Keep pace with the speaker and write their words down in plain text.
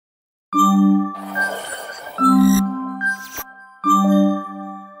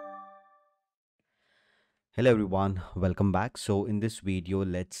Hello everyone, welcome back. So in this video,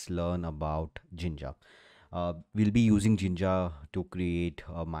 let's learn about Jinja. We'll be using Jinja to create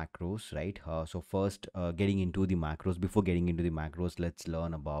macros, right? So first, getting into the macros. Before getting into the macros, let's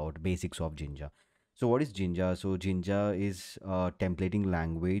learn about basics of Jinja. So what is Jinja? So Jinja is a templating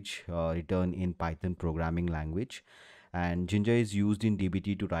language written in Python programming language, and Jinja is used in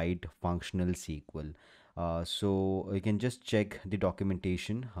DBT to write functional SQL. So you can just check the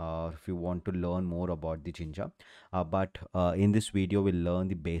documentation if you want to learn more about the Jinja. But in this video, we'll learn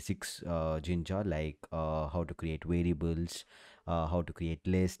the basics Jinja, like how to create variables, how to create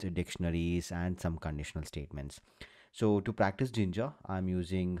lists, dictionaries, and some conditional statements. So to practice Jinja, I'm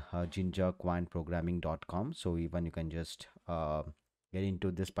using jinjaquantprogramming.com. So even you can just get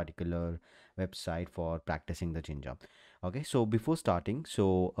into this particular website for practicing the Jinja. Okay, so before starting,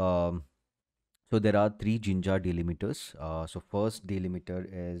 so there are three Jinja delimiters. So first delimiter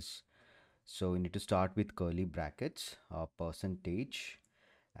is, so we need to start with curly brackets, percentage,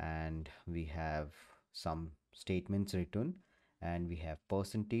 and we have some statements written, and we have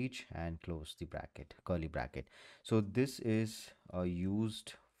percentage and close the bracket, curly bracket. So this is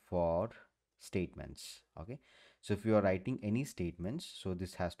used for statements. Okay, so if you are writing any statements, so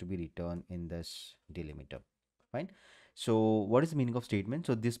this has to be written in this delimiter. Fine. So what is the meaning of statement?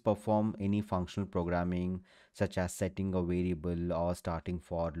 So this perform any functional programming such as setting a variable or starting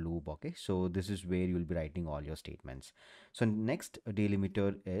for loop. Okay, so this is where you will be writing all your statements. So next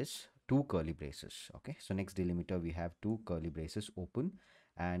delimiter is two curly braces. Okay, so next delimiter we have two curly braces open,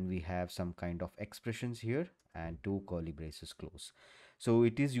 and we have some kind of expressions here and two curly braces close. So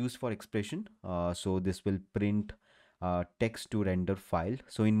it is used for expression. So this will print text to render file.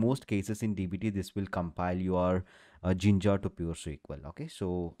 So in most cases in DBT, this will compile your Jinja to pure SQL. Okay,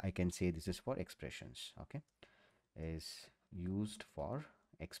 so I can say this is for expressions. Okay, is used for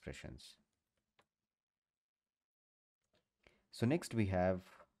expressions. So next we have,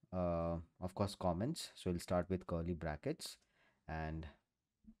 of course, comments. So we'll start with curly brackets and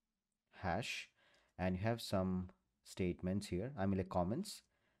hash, and you have some statements here. I mean, like comments,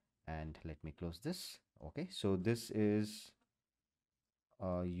 and let me close this. Okay, so this is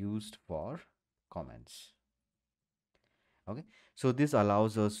used for comments. Okay, so this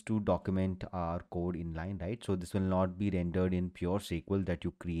allows us to document our code in line, right? So this will not be rendered in pure SQL that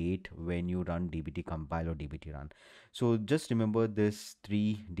you create when you run dbt compile or dbt run. So just remember this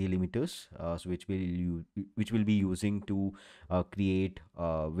three delimiters, which will be using to create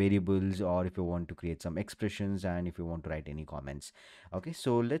variables, or if you want to create some expressions, and if you want to write any comments. Okay,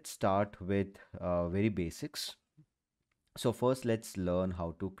 so let's start with very basics. So first, let's learn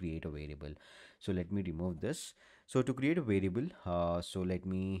how to create a variable. So let me remove this. So to create a variable, so let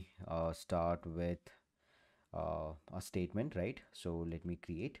me start with a statement, right? So let me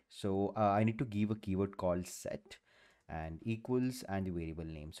create. So I need to give a keyword called set and equals and the variable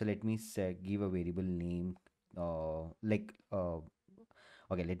name. So let me give a variable name like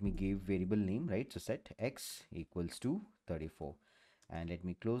okay, let me give variable name, right? So set x equals to 34, and let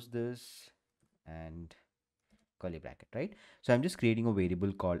me close this and curly bracket, right? So I'm just creating a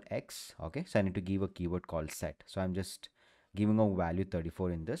variable called x. Okay, so I need to give a keyword called set. So I'm just giving a value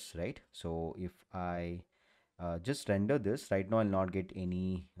 34 in this, right? So if I just render this right now, I'll not get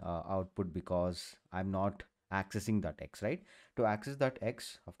any output because I'm not accessing that x, right? To access that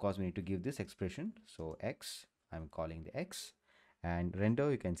x, of course, we need to give this expression. So x, I'm calling the x, and render,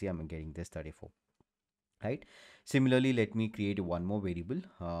 you can see I'm getting this 34, right? Similarly, let me create one more variable.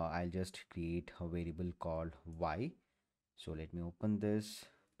 I'll just create a variable called y. So let me open this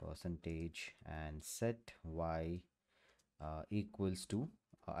percentage and set y equals to,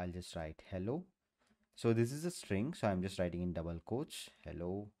 I'll just write hello. So this is a string, so I'm just writing in double quotes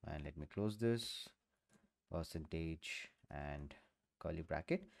hello, and let me close this percentage and curly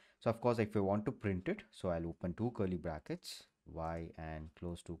bracket. So of course, if I want to print it, so I'll open two curly brackets y and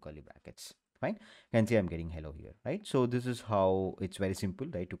close two curly brackets. Fine, you can see I'm getting hello here, right? So this is how it's very simple,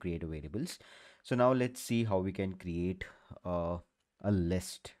 right, to create a variables. So now let's see how we can create uh, a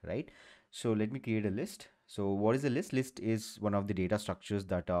list, right? So let me create a list. So what is a list? List is one of the data structures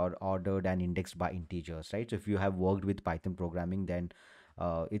that are ordered and indexed by integers, right? So if you have worked with Python programming, then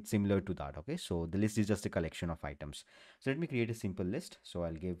it's similar to that. Okay, so the list is just a collection of items. So let me create a simple list. So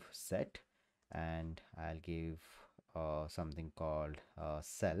I'll give set, and I'll give something called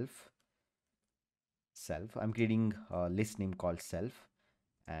self. I'm creating a list name called self.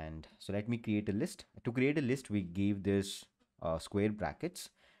 And so let me create a list. To create a list, we give this square brackets,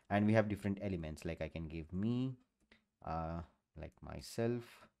 and we have different elements, like I can give me, like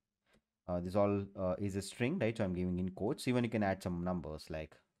myself. This all is a string, right? So I'm giving in quotes. Even you can add some numbers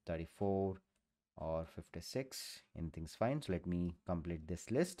like 34, or 56, anything's fine. So let me complete this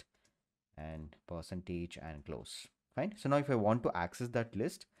list and percentage and close. Fine. So now if I want to access that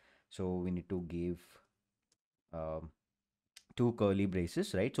list, so we need to give um, two curly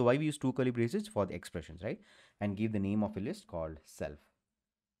braces, right? So why we use two curly braces? For the expressions, right? And give the name of a list called self,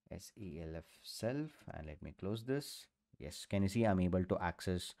 self, self, and let me close this. Yes, can you see I'm able to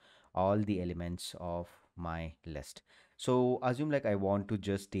access all the elements of my list. So assume like I want to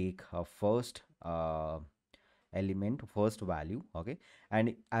just take a first element, first value, okay?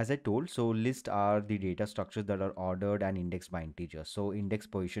 And as I told, so list are the data structures that are ordered and indexed by integers. So index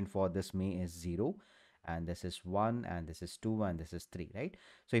position for this may is 0, and this is 1, and this is 2, and this is 3, right?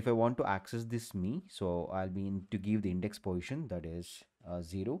 So if I want to access this me, so I'll be in to give the index position, that is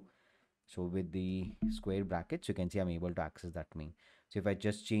 0. So with the square brackets, you can see I'm able to access that me. So if I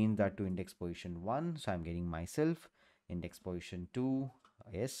just change that to index position 1, so I'm getting myself. Index position 2,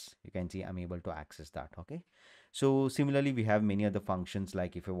 yes, you can see I'm able to access that, okay? So similarly, we have many other functions,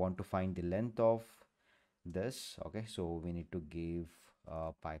 like if I want to find the length of this, okay, so we need to give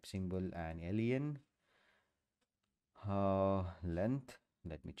pipe symbol and alien length.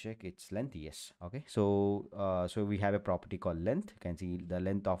 Let me check, it's length, yes, okay. So so we have a property called length. You can see the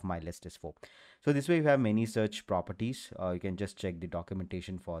length of my list is 4. So this way you have many such properties. You can just check the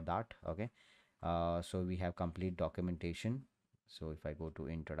documentation for that, okay. So we have complete documentation. So if I go to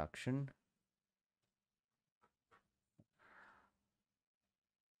introduction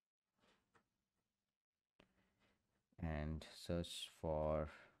and search for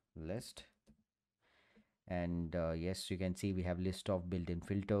list, and yes, you can see we have list of built-in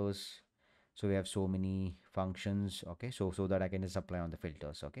filters. So we have so many functions, okay, so that I can just apply on the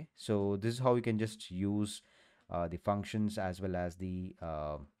filters, okay. So this is how you can just use the functions as well as the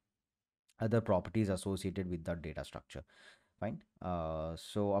other properties associated with that data structure. Fine.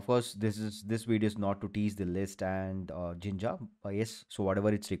 So of course, this video is not to teach the list and Jinja. Yes. So whatever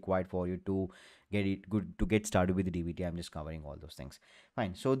it's required for you to get it good to get started with the DBT, I'm just covering all those things.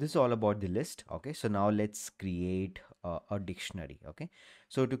 Fine. So this is all about the list. Okay. So now let's create a dictionary. Okay.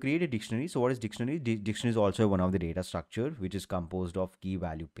 So to create a dictionary, so what is dictionary? Dictionary is also one of the data structure which is composed of key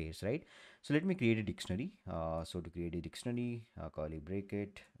value pairs, right? So let me create a dictionary. So to create a dictionary, curly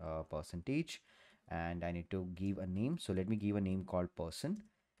bracket, percentage, and I need to give a name. So let me give a name called person,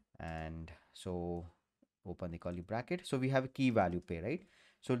 and so open the curly bracket. So we have a key value pair, right?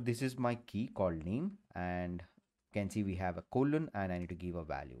 So this is my key called name, and can see we have a colon, and I need to give a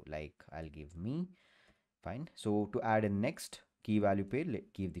value, like I'll give me. Fine. So to add a next key value pair,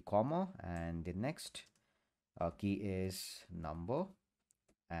 give the comma, and the next key is number,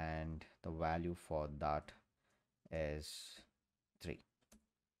 and the value for that is 3.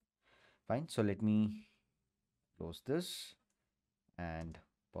 Fine. So let me close this and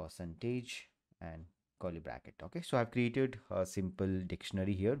percentage and curly bracket. Okay, so I've created a simple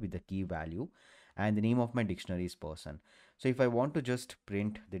dictionary here with the key value, and the name of my dictionary is person. So if I want to just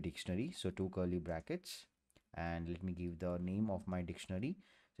print the dictionary, so two curly brackets, and let me give the name of my dictionary.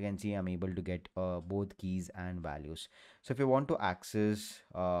 So you can see I'm able to get both keys and values. So if I want to access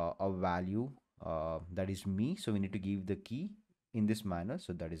a value that is me, so we need to give the key in this manner,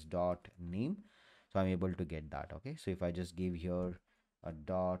 so that is dot name. So I'm able to get that. Okay, so if I just give here a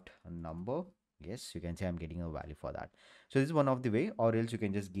dot a number, yes, you can say I'm getting a value for that. So this is one of the way, or else you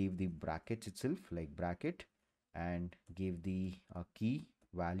can just give the brackets itself, like bracket, and give the key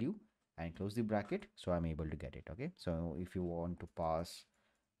value and close the bracket, so I'm able to get it. Okay, so if you want to pass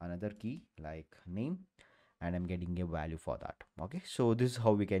another key like name, and I'm getting a value for that. Okay, so this is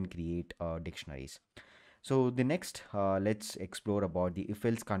how we can create dictionaries. So the next, let's explore about the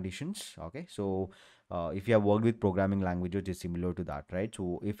if-else conditions. Okay, so if you have worked with programming languages, it's similar to that, right?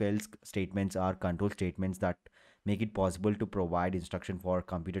 So if-else statements are control statements that make it possible to provide instruction for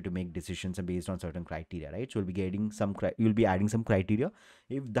computer to make decisions based on certain criteria, right? So you'll be getting some, you'll be adding some criteria.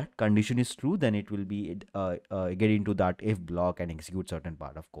 If that condition is true, then it will be get into that if block and execute certain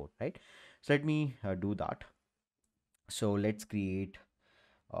part of code, right? So let me do that. So let's create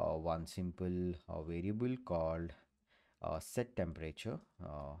one simple variable called set temperature,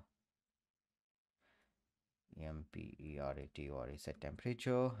 MPERATOR set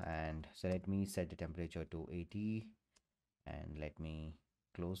temperature, and so let me set the temperature to 80, and let me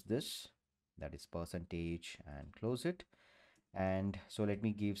close this, that is percentage, and close it. And so let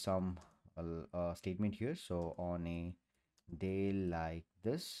me give some statement here. So on a day like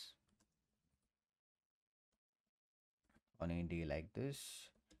this, on a day like this,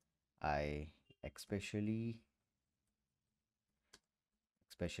 I especially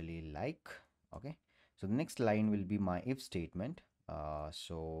like, okay. So the next line will be my if statement.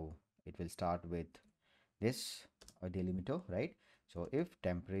 So it will start with this delimiter, right? So if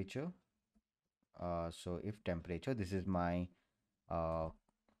temperature, this is my uh,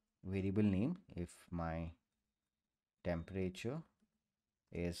 variable name. If my temperature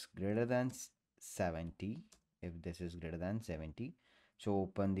is greater than 70, if this is greater than 70, so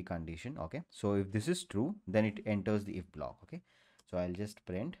open the condition. Okay, so if this is true, then it enters the if block. Okay, so I'll just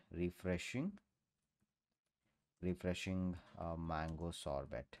print refreshing mango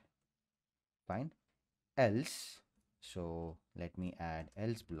sorbet. Fine. Else, so let me add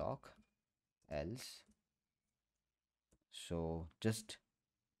else block. Else, so just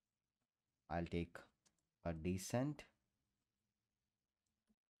I'll take a decent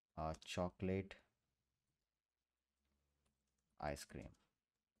chocolate ice cream.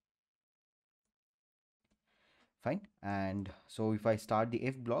 Fine. And so if I start the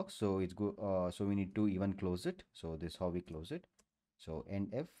if block, so it's go so we need to even close it. So this is how we close it. So end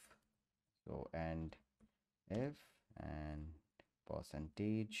if, so end if, and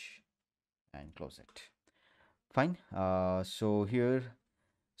percentage, and close it. Fine. So here,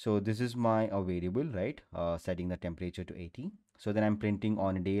 so this is my variable, right? Setting the temperature to 80. So then I'm printing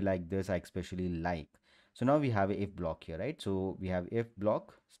on a day like this, I especially like. So now we have a if block here, right? So we have if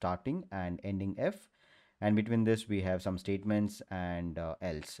block starting and ending if, and between this we have some statements and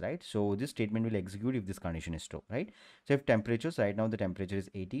else, right? So this statement will execute if this condition is true, right? So if temperatures, right now the temperature is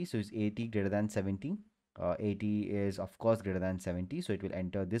 80, so is 80 greater than 70? 80 is of course greater than 70, so it will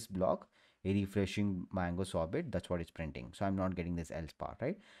enter this block, a refreshing mango sorbet. That's what it's printing. So I'm not getting this else part,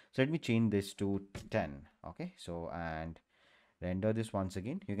 right? So let me change this to 10. Okay, so and render this once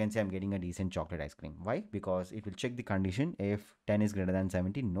again. You can see I'm getting a decent chocolate ice cream. Why? Because it will check the condition. If 10 is greater than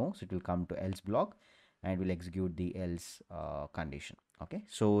 70, no, so it will come to else block and will execute the else condition. Okay,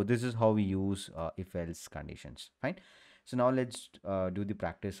 so this is how we use if else conditions. Fine. So now let's do the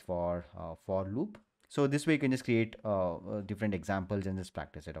practice for loop. So this way you can just create different examples and just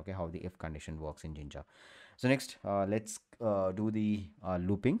practice it. Okay, how the if condition works in Jinja. So next, let's do the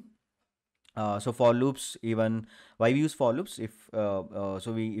looping. So for loops, even why we use for loops, if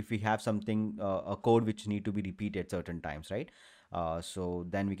we have something, a code which need to be repeated certain times, right? So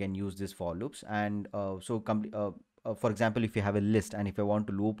then we can use this for loops. And for example, if you have a list and if I want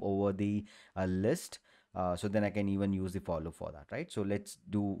to loop over the list, so then I can even use the for loop for that, right? So let's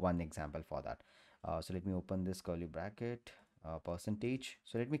do one example for that. So let me open this curly bracket, percentage.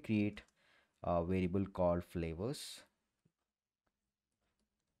 So let me create a variable called flavors.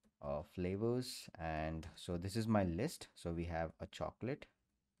 And so this is my list. So we have a chocolate,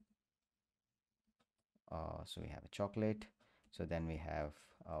 so then we have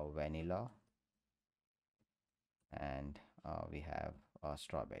vanilla, and we have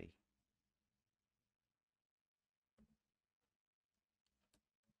strawberry.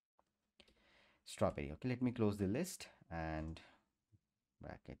 Okay, let me close the list and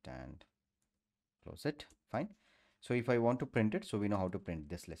bracket and close it. Fine. So if I want to print it, so we know how to print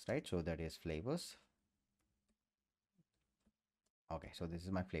this list, right? So that is flavors. Okay, so this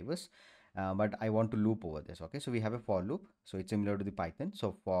is my flavors, but I want to loop over this. Okay, so we have a for loop, so it's similar to the Python.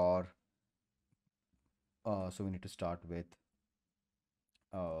 So so we need to start with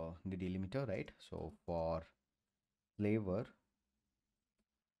the delimiter, right? So for flavor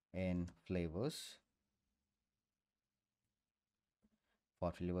in flavors,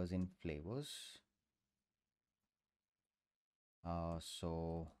 in flavors,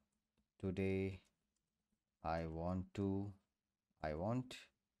 so today I want to, I want,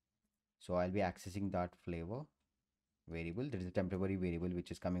 so I'll be accessing that flavor variable. There is a temporary variable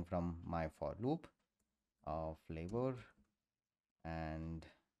which is coming from my for loop, flavor, and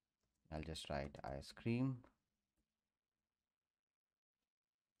I'll just write ice cream,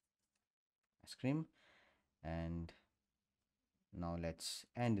 and now let's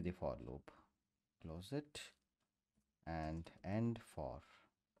end the for loop, close it, and end for.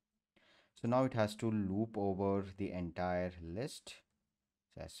 So now it has to loop over the entire list.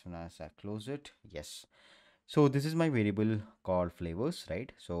 So as soon as I close it, yes. So this is my variable called flavors,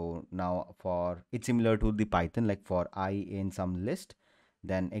 right? So now for it's similar to the Python, like for I in some list,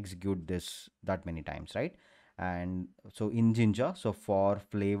 then execute this that many times, right? And so in Jinja, so for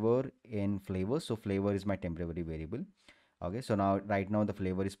flavor in flavors, so flavor is my temporary variable. Okay, so now right now the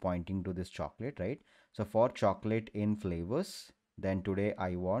flavor is pointing to this chocolate, right? So for chocolate in flavors, then today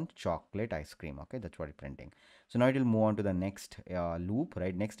I want chocolate ice cream. Okay, that's what it's printing. So now it will move on to the next loop,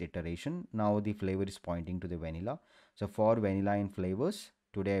 right? Next iteration. Now the flavor is pointing to the vanilla. So for vanilla in flavors,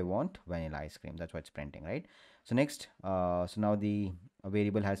 today I want vanilla ice cream. That's what it's printing, right? So next, so now the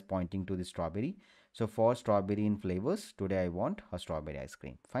variable has pointing to the strawberry. So for strawberry in flavors, today I want a strawberry ice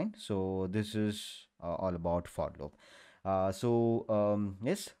cream. Fine. So this is all about for loop.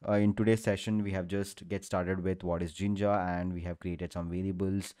 Yes, in today's session, we have just get started with what is Jinja, and we have created some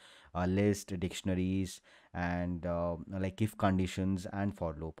variables, a list, dictionaries, and like if conditions and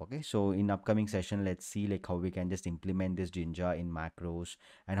for loop. Okay, so in upcoming session, let's see like how we can just implement this Jinja in macros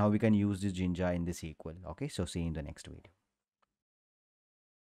and how we can use this Jinja in this SQL. Okay, so see you in the next video.